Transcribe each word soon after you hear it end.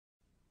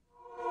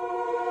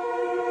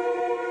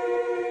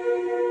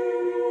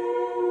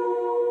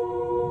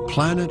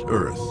planet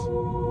Earth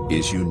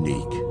is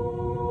unique.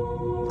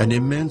 An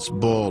immense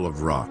ball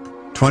of rock,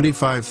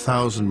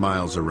 25,000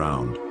 miles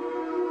around.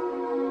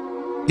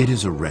 It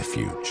is a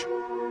refuge.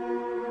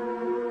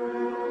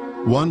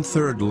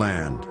 1/3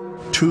 land,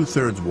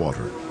 2/3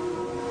 water,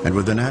 and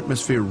with an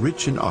atmosphere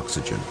rich in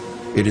oxygen,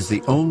 it is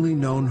the only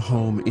known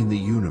home in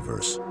the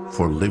universe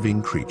for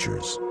living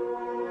creatures.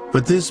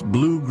 But this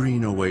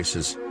blue-green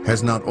oasis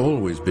has not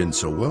always been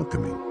so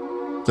welcoming.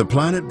 The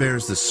planet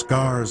bears the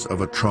scars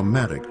of a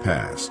traumatic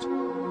past,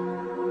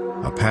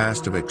 a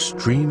past of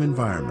extreme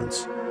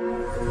environments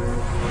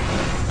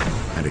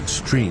and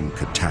extreme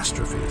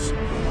catastrophes.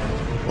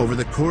 Over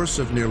the course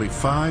of nearly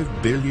 5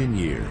 billion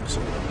years,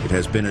 it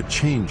has been a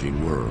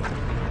changing world.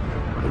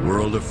 A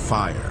world of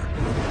fire,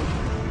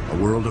 a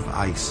world of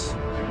ice,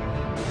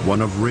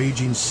 one of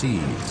raging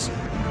seas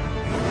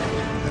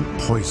and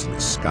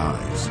poisonous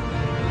skies.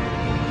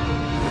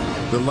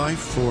 The life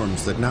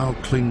forms that now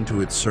cling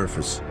to its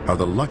surface are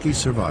the lucky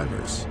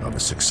survivors of a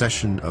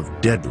succession of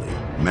deadly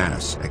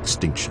mass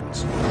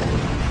extinctions.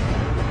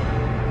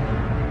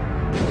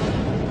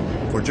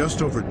 For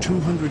just over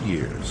 200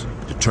 years,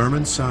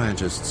 determined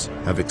scientists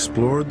have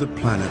explored the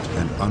planet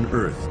and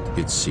unearthed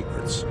its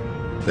secrets.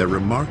 Their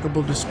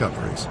remarkable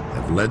discoveries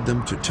have led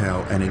them to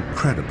tell an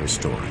incredible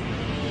story,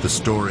 the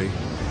story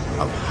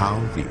of how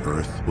the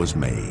Earth was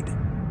made.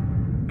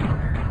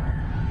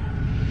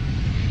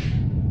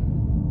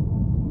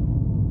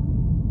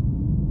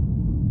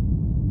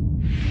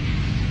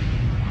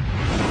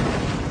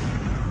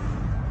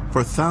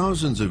 For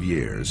thousands of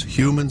years,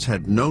 humans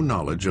had no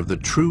knowledge of the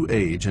true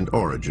age and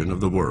origin of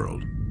the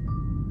world.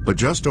 But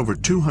just over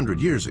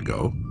 200 years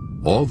ago,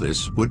 all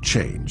this would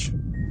change.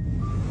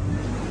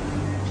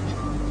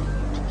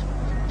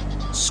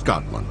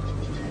 Scotland,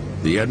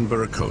 the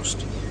Edinburgh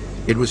coast.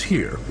 It was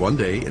here, one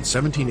day in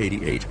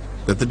 1788,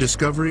 that the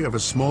discovery of a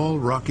small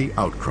rocky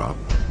outcrop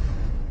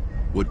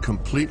would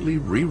completely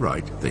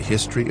rewrite the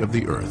history of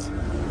the Earth.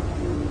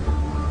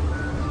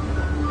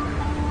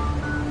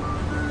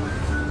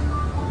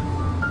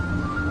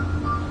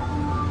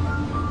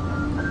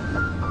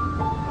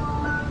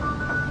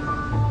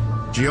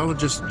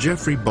 Geologist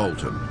Geoffrey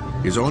Bolton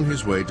is on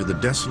his way to the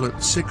desolate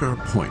Siccar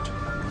Point,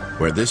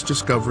 where this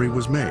discovery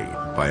was made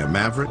by a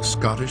maverick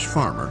Scottish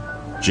farmer,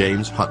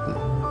 James Hutton.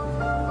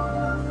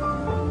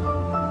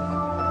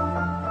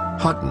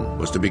 Hutton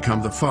was to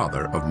become the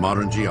father of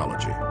modern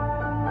geology.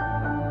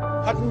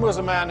 Hutton was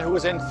a man who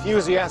was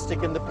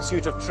enthusiastic in the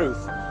pursuit of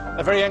truth,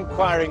 a very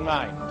inquiring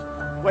mind.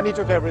 When he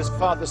took over his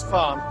father's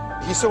farm,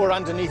 he saw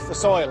underneath the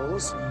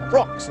soils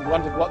rocks and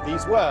wondered what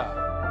these were.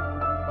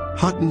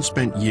 Hutton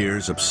spent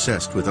years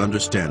obsessed with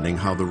understanding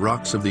how the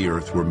rocks of the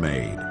Earth were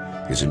made.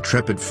 His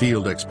intrepid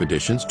field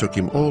expeditions took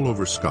him all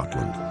over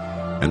Scotland,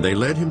 and they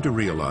led him to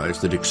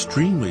realize that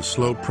extremely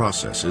slow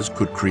processes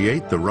could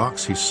create the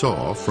rocks he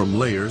saw from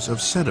layers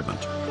of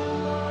sediment.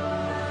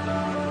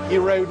 He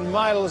rode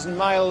miles and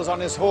miles on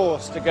his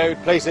horse to go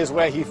places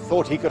where he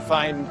thought he could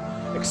find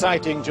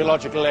exciting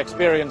geological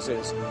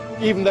experiences,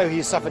 even though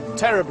he suffered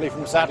terribly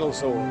from saddle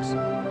sores.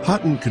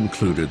 Hutton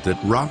concluded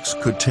that rocks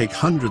could take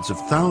hundreds of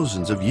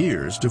thousands of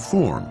years to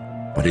form,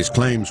 but his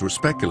claims were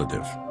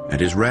speculative,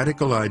 and his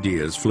radical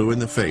ideas flew in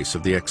the face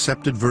of the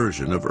accepted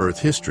version of Earth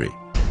history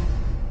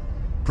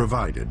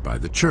provided by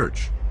the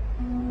Church.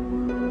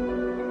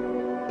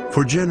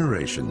 For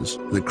generations,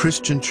 the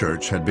Christian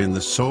Church had been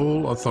the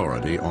sole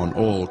authority on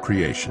all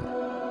creation,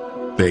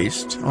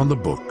 based on the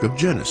book of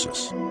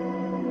Genesis.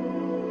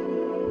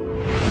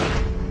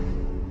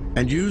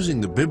 And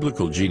using the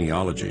biblical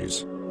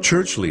genealogies,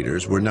 church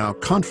leaders were now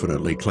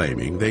confidently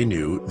claiming they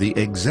knew the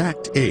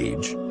exact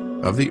age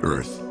of the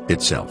Earth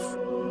itself.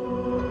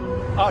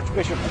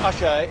 Archbishop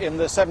Usher in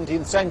the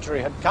 17th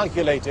century had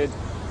calculated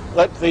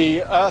that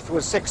the Earth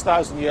was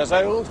 6,000 years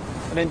old,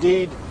 and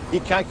indeed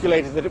he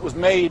calculated that it was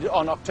made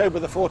on October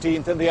the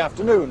 14th in the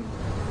afternoon.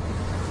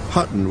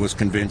 Hutton was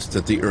convinced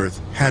that the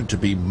Earth had to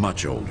be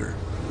much older.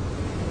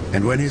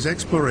 And when his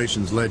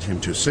explorations led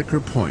him to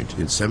Siccar Point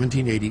in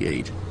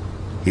 1788,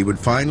 he would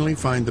finally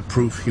find the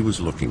proof he was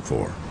looking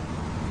for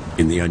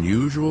in the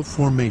unusual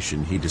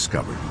formation he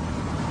discovered.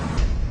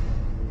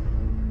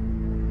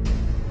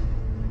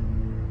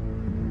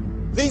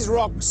 These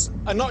rocks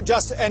are not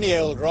just any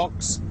old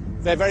rocks,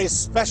 they're very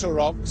special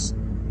rocks,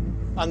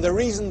 and the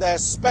reason they're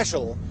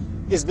special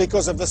is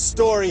because of the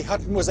story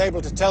Hutton was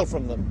able to tell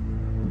from them.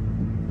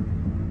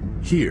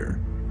 Here,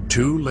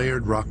 two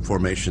layered rock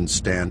formations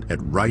stand at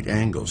right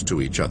angles to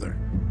each other.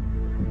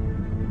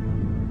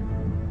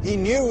 He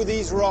knew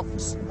these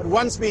rocks had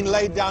once been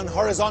laid down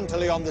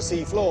horizontally on the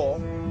sea floor.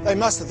 They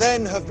must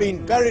then have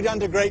been buried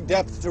under great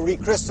depth to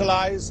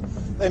recrystallize.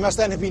 They must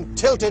then have been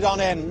tilted on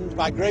end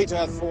by great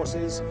earth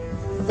forces.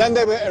 Then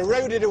they were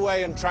eroded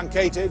away and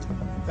truncated.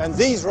 Then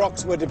these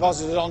rocks were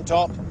deposited on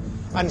top.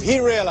 And he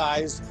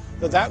realized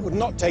that that would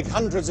not take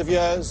hundreds of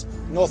years,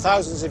 nor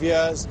thousands of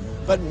years,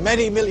 but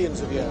many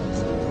millions of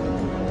years.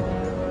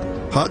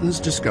 Hutton's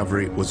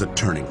discovery was a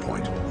turning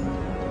point.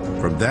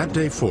 From that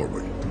day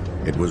forward,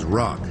 it was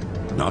rock,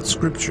 not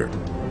scripture,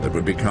 that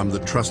would become the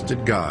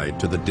trusted guide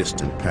to the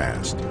distant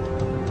past.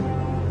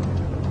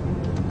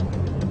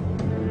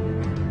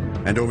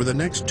 And over the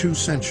next 2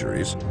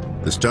 centuries,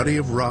 the study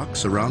of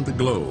rocks around the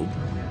globe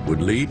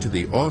would lead to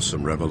the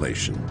awesome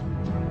revelation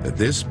that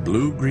this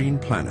blue-green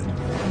planet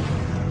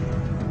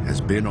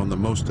has been on the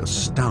most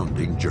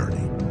astounding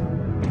journey.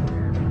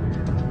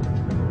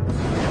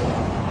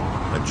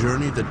 A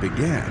journey that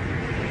began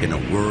in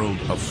a world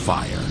of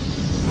fire.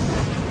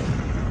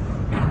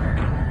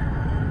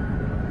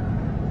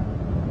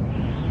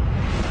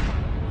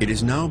 It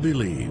is now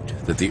believed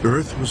that the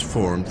Earth was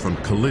formed from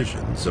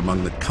collisions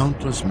among the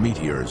countless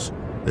meteors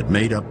that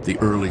made up the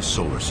early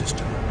solar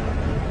system.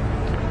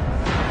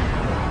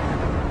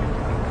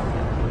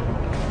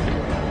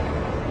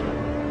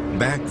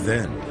 Back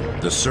then,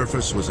 the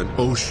surface was an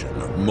ocean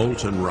of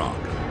molten rock,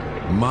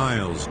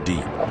 miles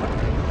deep.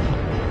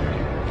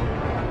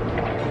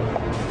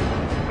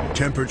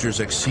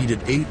 Temperatures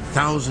exceeded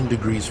 8,000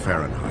 degrees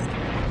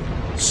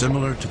Fahrenheit,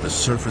 similar to the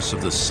surface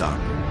of the sun.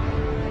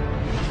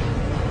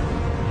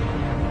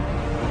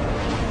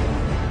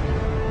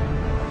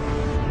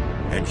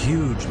 And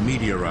huge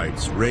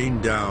meteorites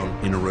rained down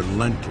in a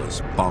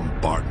relentless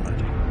bombardment.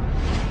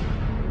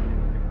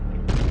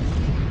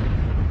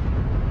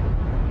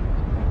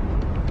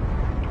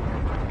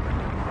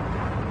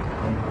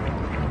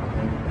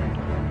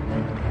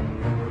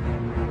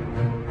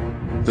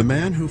 The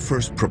man who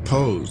first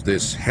proposed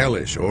this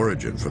hellish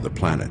origin for the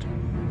planet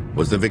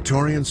was the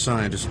Victorian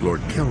scientist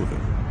Lord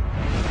Kelvin.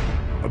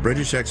 A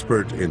British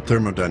expert in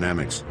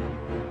thermodynamics,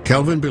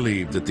 Kelvin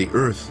believed that the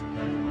Earth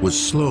was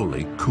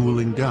slowly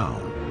cooling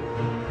down.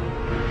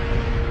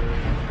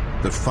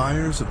 The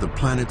fires of the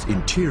planet's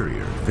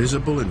interior,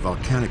 visible in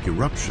volcanic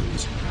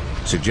eruptions,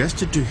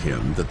 suggested to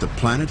him that the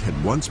planet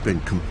had once been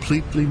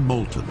completely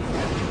molten.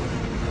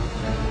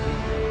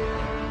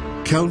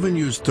 Kelvin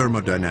used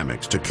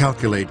thermodynamics to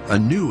calculate a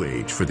new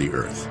age for the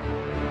Earth.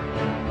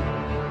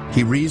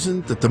 He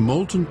reasoned that the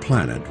molten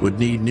planet would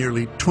need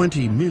nearly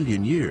 20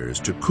 million years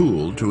to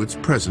cool to its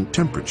present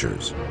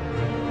temperatures.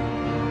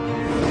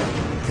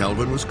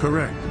 Kelvin was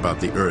correct about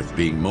the Earth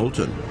being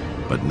molten,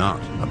 but not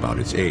about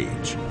its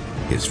age.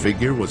 His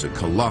figure was a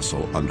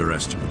colossal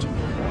underestimate.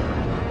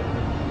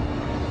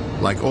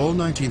 Like all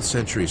 19th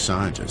century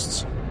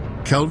scientists,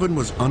 Kelvin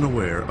was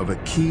unaware of a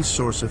key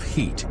source of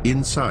heat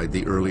inside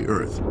the early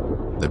Earth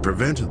that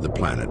prevented the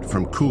planet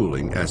from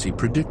cooling as he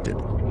predicted: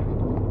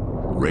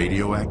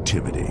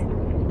 radioactivity.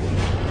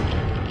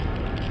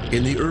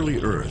 In the early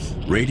Earth,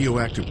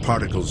 radioactive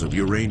particles of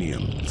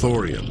uranium,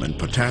 thorium, and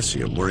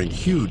potassium were in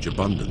huge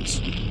abundance.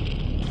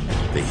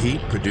 The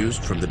heat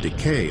produced from the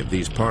decay of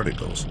these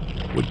particles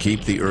would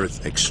keep the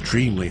Earth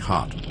extremely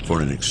hot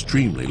for an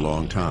extremely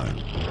long time.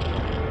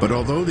 But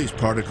although these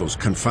particles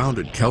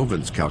confounded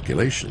Kelvin's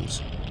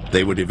calculations,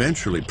 they would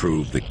eventually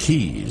prove the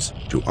keys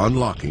to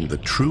unlocking the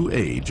true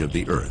age of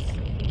the Earth.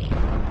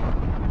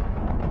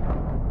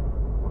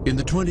 In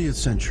the 20th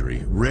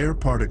century, rare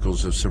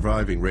particles of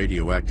surviving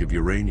radioactive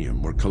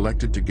uranium were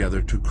collected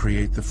together to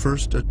create the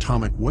first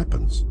atomic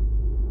weapons.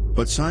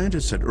 But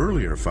scientists had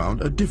earlier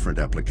found a different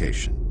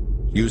application,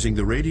 using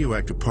the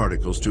radioactive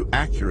particles to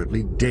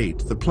accurately date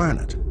the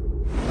planet.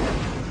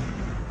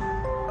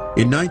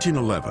 In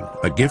 1911,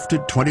 a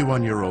gifted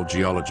 21-year-old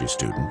geology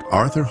student,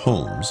 Arthur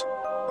Holmes,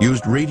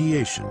 used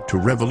radiation to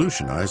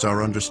revolutionize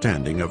our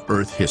understanding of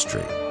Earth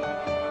history.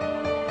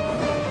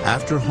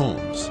 After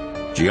Holmes,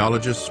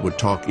 geologists would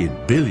talk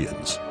in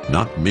billions,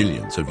 not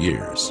millions of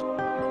years.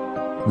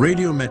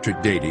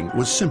 Radiometric dating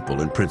was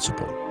simple in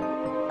principle.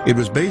 It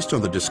was based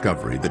on the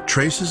discovery that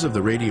traces of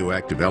the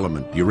radioactive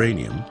element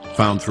uranium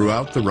found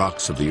throughout the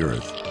rocks of the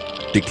Earth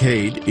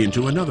decayed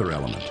into another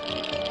element,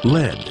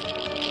 lead.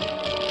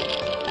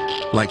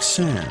 Like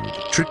sand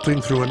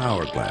trickling through an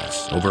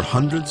hourglass over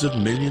hundreds of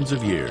millions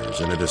of years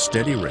and at a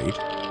steady rate,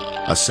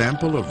 a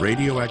sample of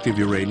radioactive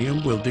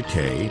uranium will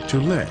decay to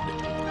lead.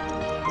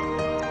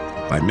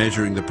 By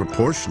measuring the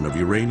proportion of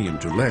uranium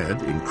to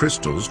lead in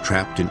crystals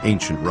trapped in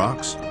ancient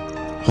rocks,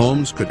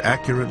 Holmes could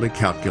accurately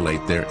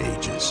calculate their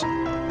ages.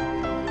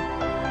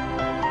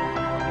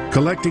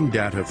 Collecting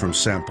data from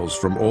samples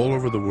from all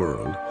over the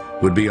world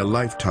would be a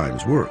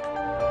lifetime's work.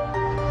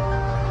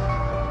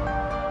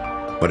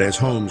 But as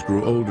Holmes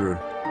grew older,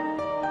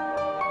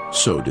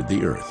 so did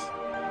the Earth.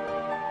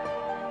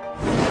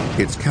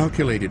 Its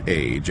calculated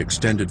age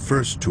extended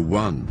first to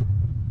 1,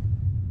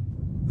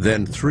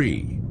 then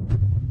 3,